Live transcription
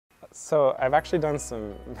So I've actually done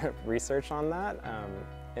some research on that,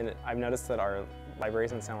 and I've noticed that our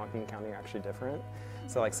libraries in San Joaquin County are actually different.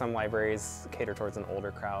 So like some libraries cater towards an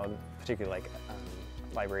older crowd, particularly like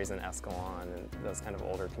libraries in Escalon and those kind of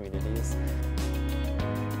older communities.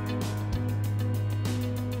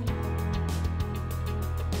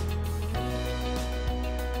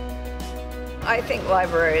 I think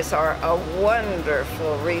libraries are a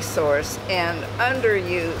wonderful resource and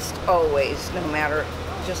underused always, no matter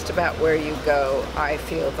just about where you go. I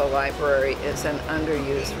feel the library is an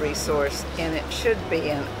underused resource, and it should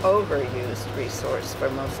be an overused resource for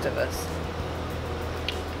most of us.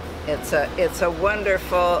 It's a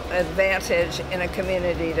wonderful advantage in a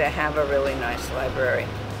community to have a really nice library.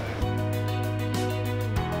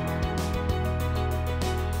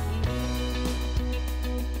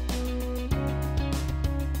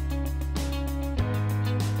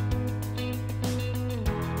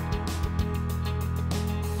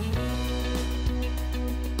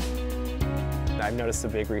 I've noticed a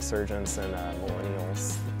big resurgence in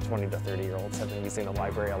millennials. 20 to 30-year-olds have been using the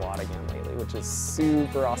library a lot again lately, which is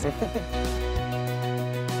super awesome.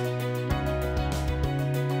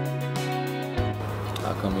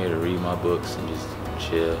 I come here to read my books and just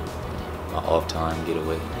chill, my off time, get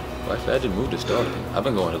away. Well, actually, I just moved to Stockton. I've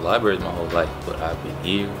been going to libraries my whole life, but I've been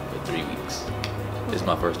here for 3 weeks. This is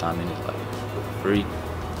my first time in this library. For free,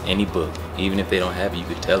 any book, even if they don't have it, you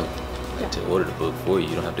could tell them to order the book for you.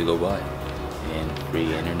 You don't have to go buy it. And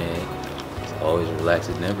free internet. It's always relaxed.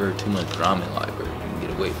 It's never too much drama in the library. You can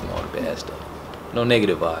get away from all the bad stuff. No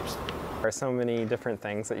negative vibes. There are so many different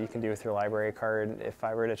things that you can do with your library card. If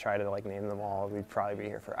I were to try to like name them all, we'd probably be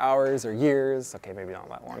here for hours or years. Okay, maybe not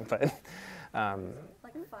that long, but like 5 off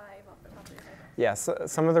the top of your head. Yeah, so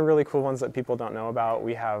some of the really cool ones that people don't know about,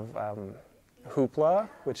 we have Hoopla,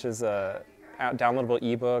 which is downloadable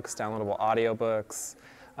ebooks, downloadable audiobooks.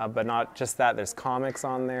 But not just that, there's comics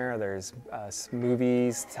on there, there's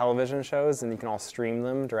movies, television shows, and you can all stream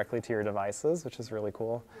them directly to your devices, which is really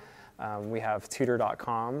cool. We have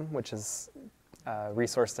tutor.com, which is a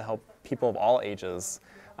resource to help people of all ages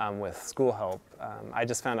with school help. I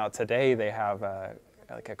just found out today they have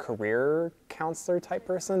like a career counselor type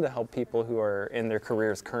person to help people who are in their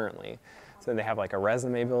careers currently. So they have like a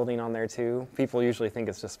resume building on there too. People usually think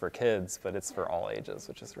it's just for kids, but it's for all ages,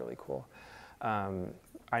 which is really cool.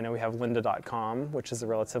 I know we have lynda.com, which is a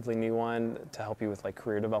relatively new one to help you with like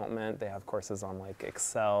career development. They have courses on like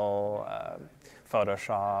Excel,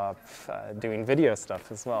 Photoshop, doing video stuff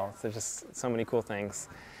as well. So just so many cool things.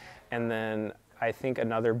 And then I think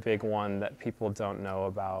another big one that people don't know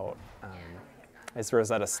about is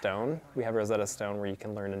Rosetta Stone. We have Rosetta Stone where you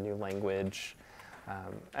can learn a new language.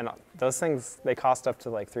 And those things, they cost up to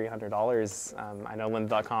like $300. I know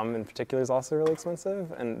lynda.com in particular is also really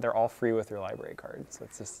expensive, and they're all free with your library card. So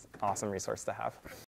it's just an awesome resource to have.